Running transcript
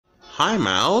Hi,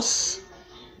 Mouse.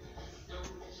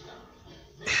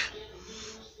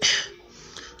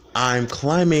 I'm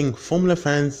climbing Formula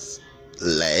Fan's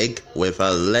leg with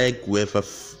a leg with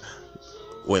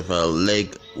a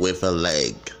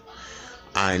leg.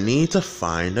 I need to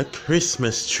find a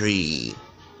Christmas tree.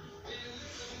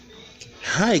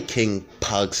 Hi, King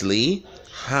Pugsley.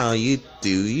 How you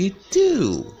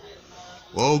do?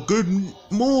 Well, good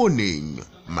morning,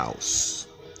 Mouse.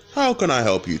 How can I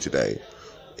help you today?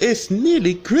 It's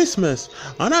nearly Christmas,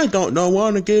 and I don't know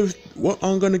what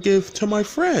I'm gonna give to my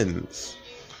friends.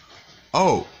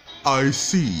 Oh, I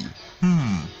see.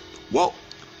 Well,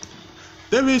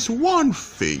 there is one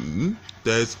thing.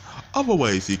 There's other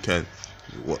ways you can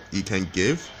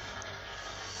give.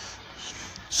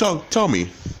 So tell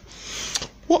me,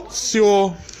 what's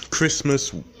your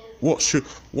Christmas? What's your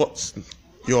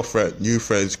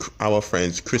our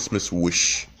friend's Christmas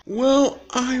wish? Well,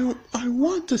 I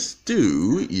want to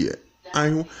do. Yeah,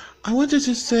 I wanted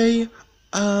to say.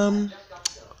 Now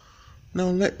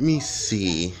let me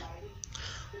see.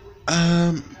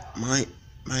 My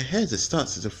head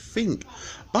starts to think,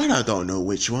 but I don't know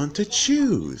which one to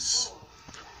choose.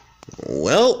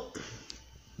 Well,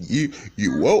 there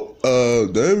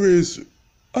is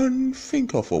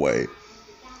think of a way.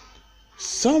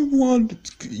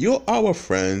 Our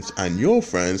friends and your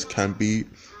friends can be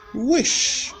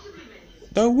wish.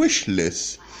 The wish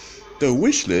list. The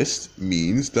wish list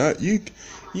means that you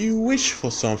wish for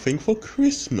something for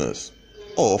Christmas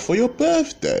or for your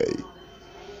birthday.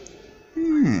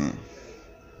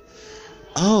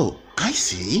 Oh, I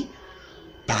see.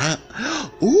 But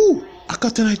I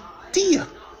got an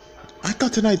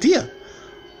idea.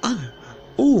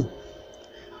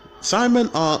 Simon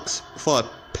asks for a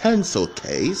pencil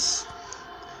case.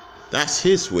 That's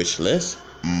his wish list.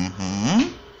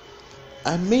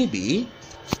 And maybe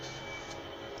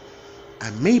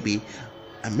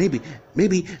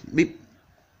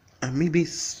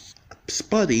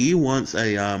Spuddy wants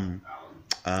a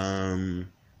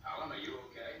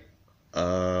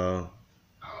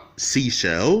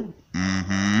seashell.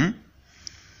 And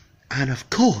of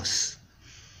course,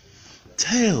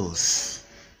 Tails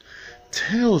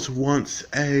wants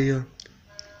a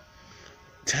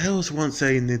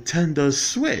Nintendo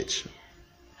Switch,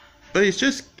 but it's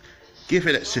just give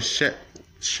it to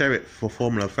share it for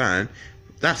Formula Fan.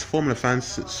 That's Formula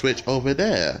Fan's Switch over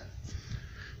there.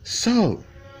 So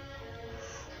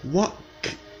what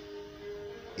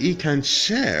he can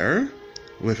share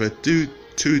with a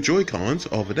two Joy-Cons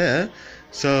over there.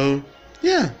 So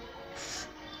yeah,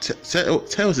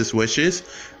 Tails' wishes.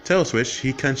 Tails' wish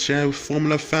he can share with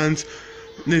Formula Fan's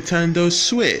Nintendo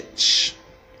Switch.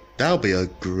 That'll be a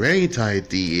great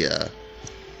idea.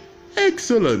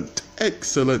 Excellent.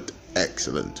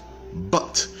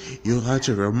 But you'll have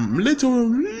a little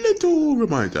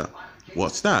reminder.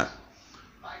 What's that?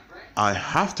 I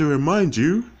have to remind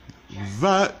you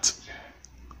that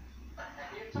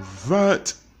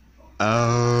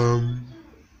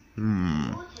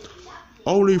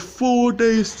only 4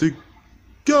 days to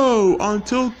go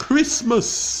until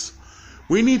Christmas.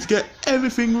 We need to get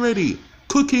everything ready.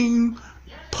 Cooking,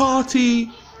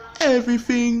 party,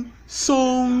 everything,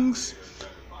 songs,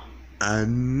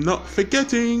 and not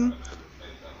forgetting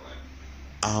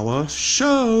our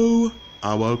show,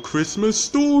 our Christmas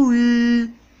story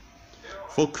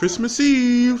for Christmas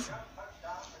Eve.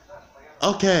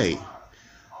 Okay,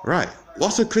 right.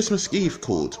 What's a Christmas Eve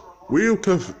called? We're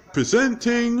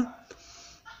presenting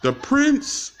The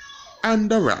Prince and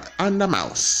the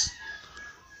Mouse.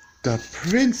 The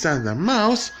Prince and the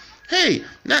Mouse? Hey,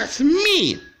 that's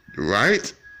me!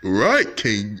 Right,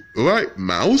 King, right,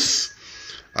 Mouse?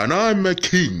 And I'm a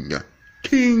king.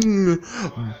 King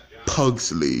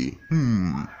Pugsley.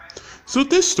 So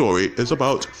this story is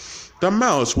about the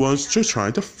mouse wants to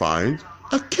try to find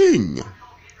a king.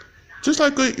 Just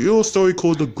like your story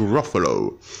called the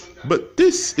Gruffalo. But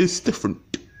this is different.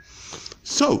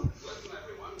 So,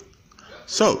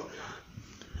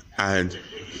 and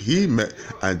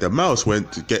the mouse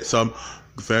went to get some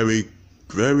very,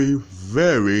 very,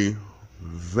 very,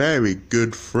 very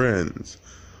good friends.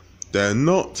 They're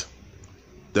not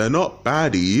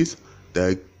baddies,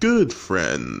 they're good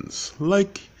friends,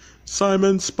 like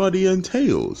Simon, Spuddy, and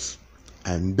Tails.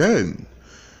 And then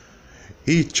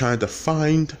he tried to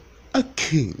find a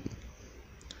king.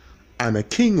 And the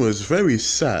king was very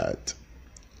sad.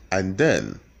 And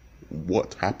then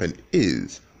what happened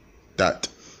is that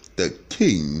the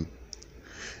king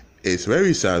is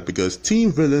very sad because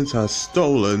Team Villains has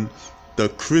stolen the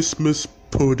Christmas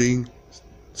pudding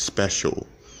special.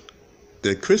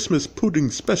 The Christmas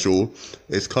pudding special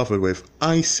is covered with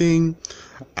icing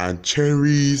and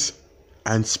cherries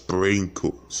and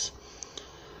sprinkles.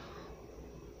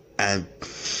 And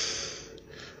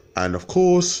of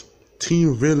course,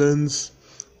 teen villains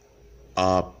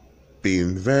are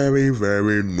being very,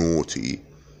 very naughty,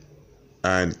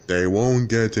 and they won't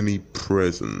get any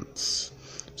presents.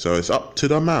 So it's up to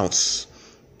the mouse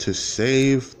to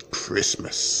save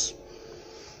Christmas.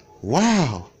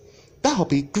 Wow, that'll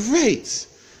be great.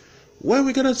 When are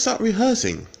we gonna start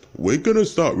rehearsing? We're gonna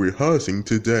start rehearsing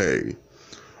today.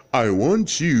 I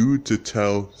want you to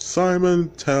tell Simon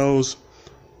Tells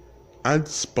and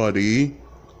Spuddy,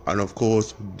 and of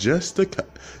course Jess the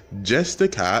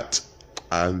cat,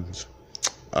 and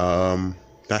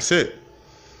that's it.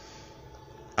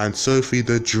 And Sophie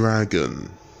the dragon.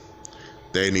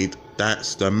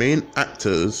 That's the main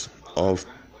actors of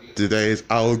today's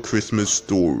Our Christmas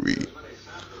Story.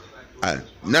 And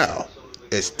now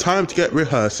it's time to get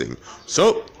rehearsing.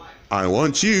 So I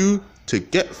want you to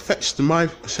fetch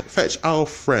our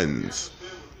friends.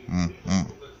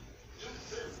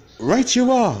 Right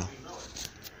you are.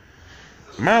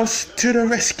 Mouse to the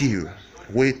rescue.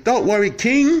 Don't worry,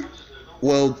 King.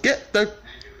 We'll get the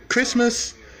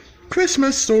Christmas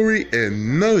story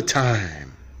in no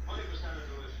time.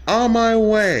 On my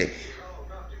way.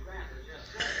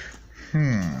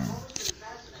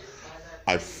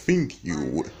 I think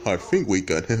we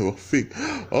can have a think.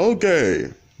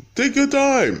 Okay. Take your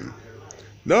time.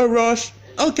 No rush.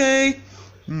 Okay.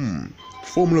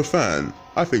 Formula fan,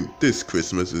 I think this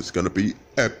Christmas is gonna be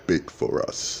epic for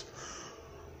us.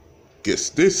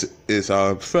 Guess this is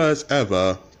our first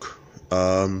ever.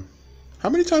 How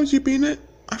many times you been it?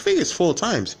 I think it's 4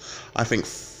 times. I think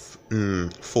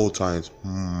 4 times.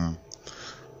 I'm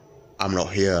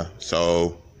not here,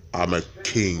 so I'm a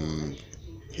king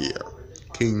here.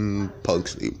 King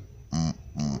Pugsley.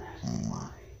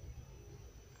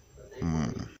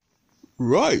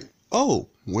 Right. Oh,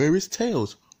 where is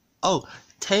Tails? Oh,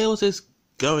 Tails is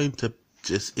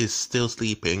still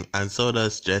sleeping, and so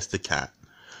does Jess the cat.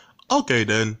 Okay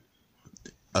then.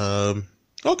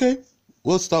 Okay.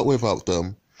 We'll start without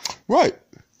them. Right.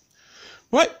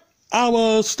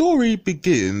 Our story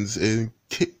begins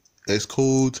it's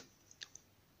called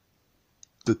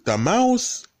the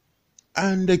Mouse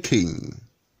and the King.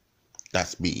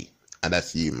 That's me, and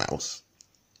that's you, Mouse.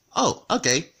 Oh,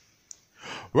 okay.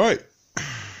 Right.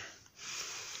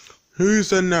 Who's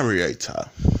the narrator?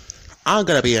 I'm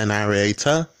gonna be a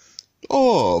narrator.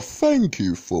 Oh, thank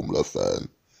you, Formula fan.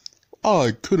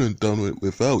 I couldn't done it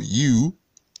without you.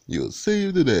 You'll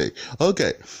save the day.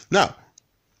 Okay, now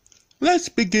let's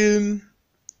begin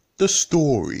the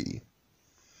story.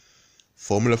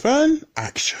 Formula fan,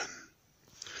 action.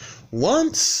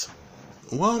 Once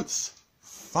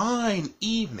fine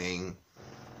evening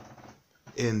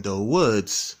in the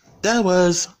woods, there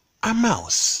was a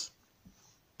mouse.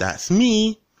 That's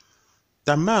me.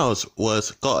 The mouse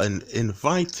got an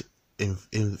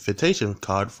invitation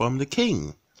card from the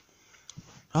king.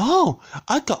 Oh,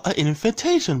 I got an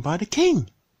invitation by the king.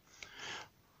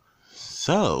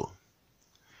 So,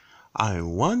 I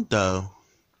wonder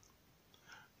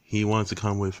he wants to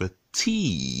come with a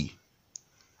tea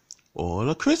or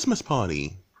a Christmas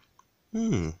party.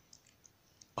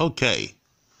 Okay.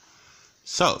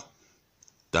 So,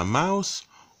 the mouse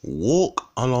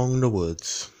walk along the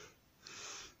woods.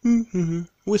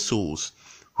 Whistles.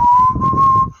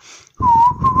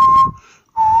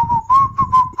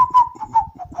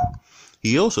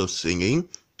 He also singing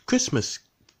Christmas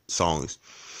songs.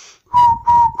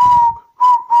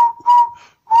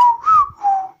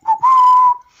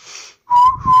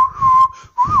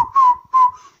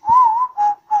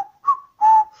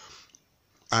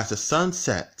 As the sun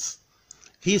sets,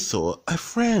 he saw a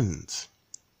friend.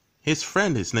 His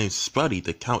name's Spuddy,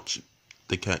 the couch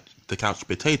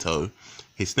potato.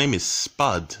 His name is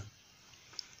Spud.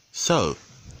 So,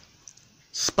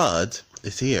 Spud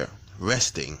is here,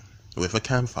 resting with a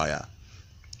campfire.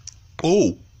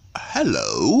 Oh,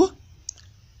 hello,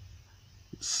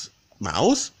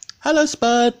 Mouse. Hello,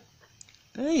 Spud.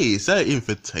 Hey, is that an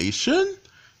invitation?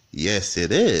 Yes,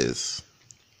 it is.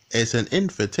 It's an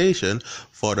invitation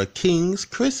for the king's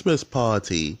Christmas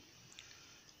party.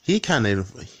 He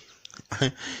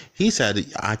said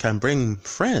I can bring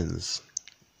friends.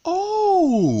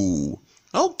 Oh,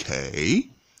 okay.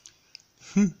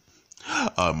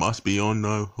 I must be on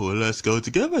the well, let's go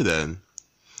together then.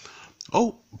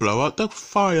 Oh, blow out the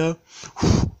fire.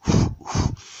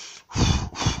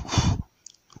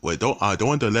 Wait, I don't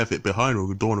want to leave it behind.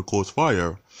 We don't want to cause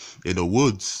fire in the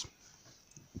woods.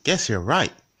 Guess you're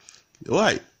right.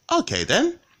 Right. Okay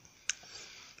then.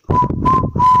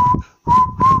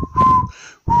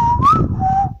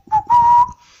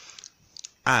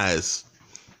 As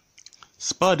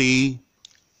Spuddy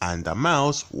and the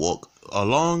mouse walk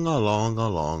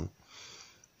along.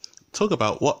 Talk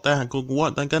about what they're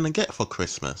gonna get for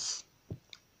Christmas.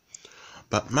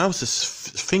 But Mouse is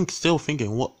still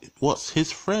thinking what's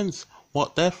his friends,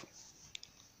 what their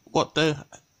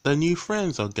new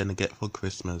friends are gonna get for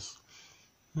Christmas.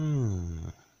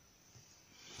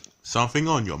 Something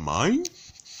on your mind?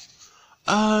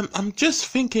 I'm just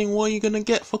thinking what you're gonna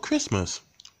get for Christmas.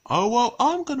 Oh well,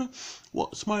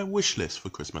 what's my wish list for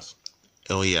Christmas?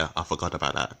 Oh yeah, I forgot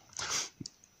about that.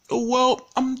 Well,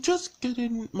 I'm just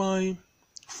getting my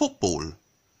football.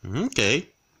 Okay.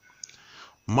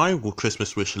 My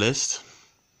Christmas wish list.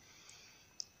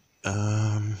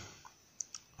 I'm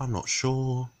not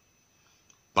sure.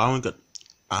 But I'm gonna,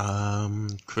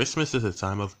 Christmas is a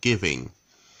time of giving.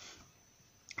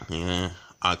 Yeah,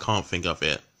 I can't think of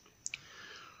it.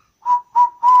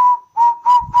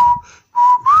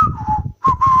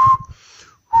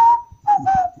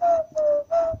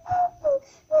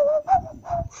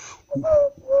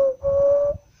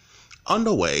 On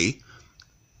the way,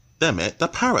 they met the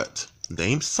parrot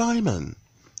named Simon.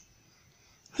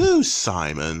 Who's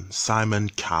Simon? Simon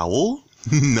Cowell?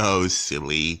 No,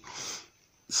 silly.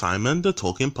 Simon the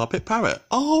talking puppet parrot.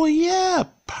 Oh yeah,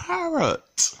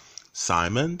 parrot.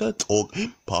 Simon the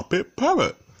talking puppet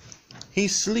parrot.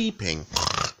 He's sleeping.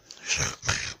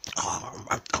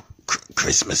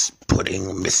 Christmas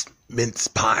pudding, mince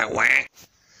pie.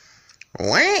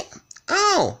 What?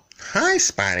 Oh, hi,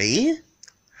 Spuddy.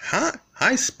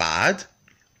 Hi, Spud.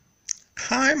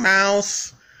 Hi,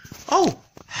 Mouse. Oh,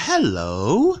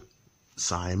 hello,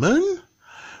 Simon.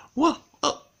 What?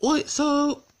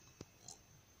 So,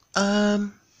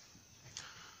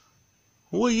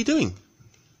 what are you doing?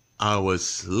 I was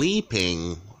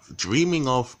sleeping, dreaming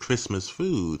of Christmas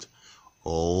food.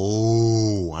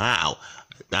 Oh, wow.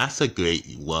 That's a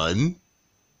great one.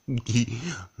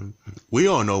 We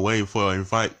are on our way for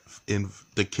invite in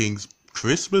the King's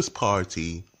Christmas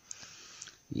party.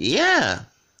 Yeah.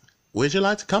 Would you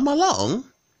like to come along?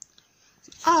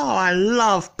 Oh, I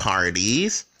love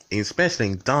parties,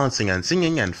 especially dancing and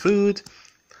singing and food.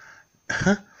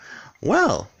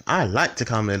 Well, I like to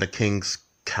come to the King's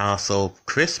Castle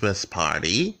Christmas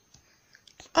party.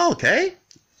 Okay,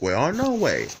 we're on our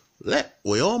way.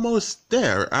 We're almost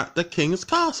there at the King's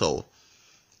Castle.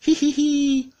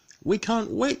 Hee. We can't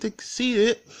wait to see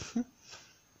it.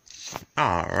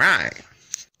 All right.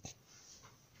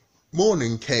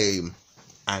 Morning came,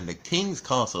 and the King's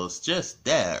Castle's just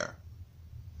there.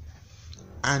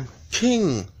 And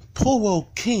poor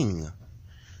old King,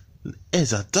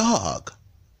 is a dog.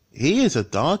 He is a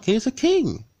dog, he's a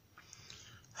king.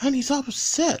 And he's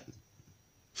upset.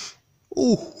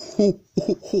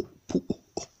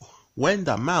 When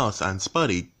the mouse and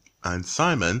Spuddy and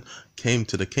Simon came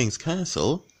to the King's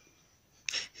Castle,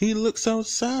 he looked so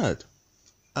sad.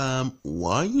 Why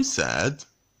are you sad?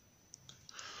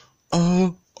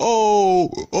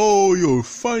 You're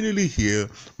finally here,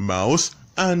 Mouse,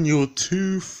 and your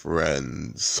two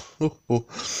friends.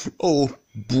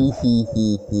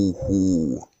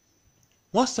 Boo-hoo-hoo-hoo-hoo.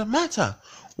 What's the matter?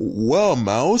 Well,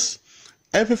 Mouse,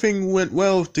 everything went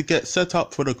well to get set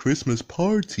up for the Christmas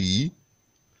party.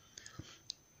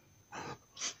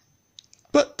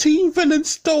 But Team Villain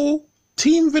stole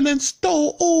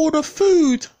all the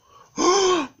food.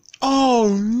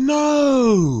 Oh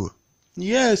no!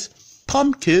 Yes,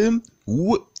 Pumpkin,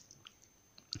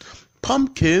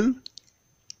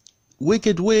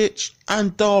 Wicked Witch,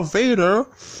 and Darth Vader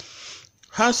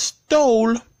has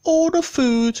stole all the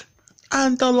food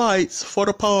and the lights for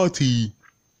the party.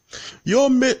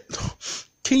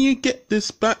 Can you get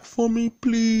this back for me,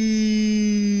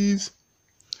 please?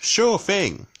 Sure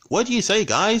thing. What do you say,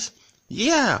 guys?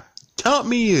 Yeah, count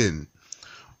me in.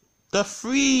 The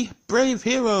 3 brave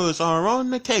heroes are on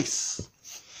the case.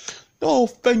 Oh,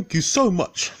 thank you so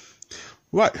much.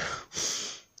 Right,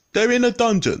 they're in a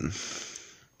dungeon.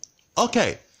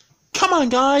 Okay, come on,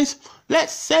 guys.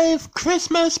 Let's save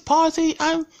Christmas party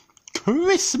and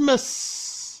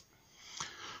Christmas.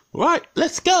 Right,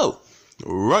 let's go.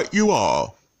 Right you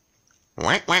are.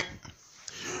 Whack, whack.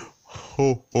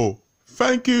 Oh,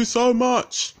 thank you so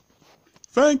much.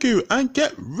 Thank you, and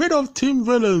get rid of Team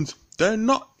Villains. They're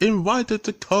not invited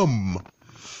to come.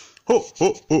 Hey,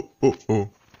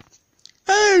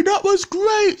 that was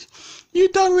great. You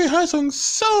done rehearsing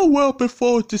so well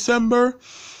before December.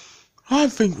 I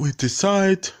think we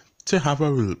decide to have a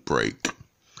little break.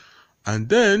 And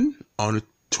then on the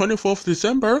 24th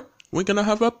December, we're going to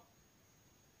have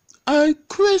a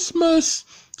Christmas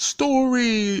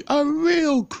story. A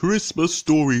real Christmas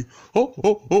story.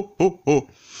 All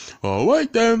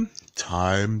right then.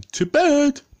 Time to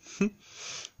bed.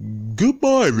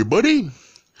 Goodbye, everybody.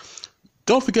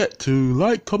 Don't forget to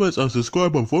like, comment, and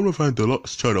subscribe on Former Fan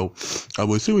Deluxe channel. And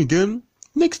we'll see you again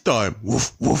next time.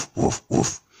 Woof, woof, woof,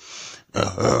 woof.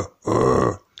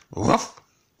 Woof.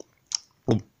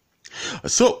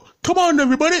 So, come on,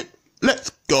 everybody.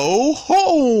 Let's go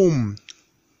home.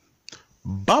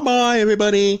 Bye-bye,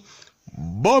 everybody.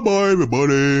 Bye-bye,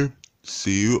 everybody.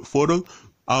 See you for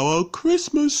our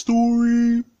Christmas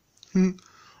story.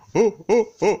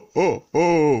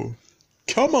 Oh.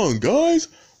 Come on, guys.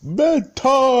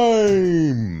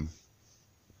 Bedtime.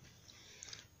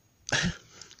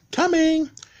 Coming.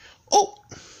 Oh.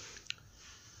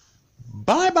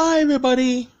 Bye-bye,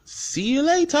 everybody. See you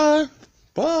later.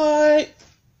 Bye.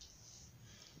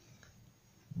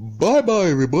 Bye-bye,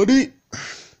 everybody.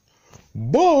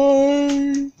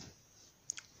 Bye.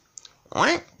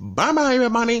 Bye-bye,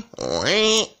 everybody.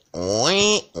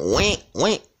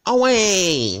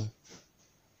 Away.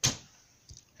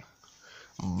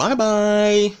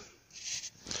 Bye-bye.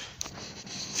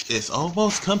 It's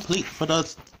almost complete for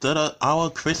our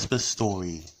Christmas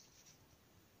story.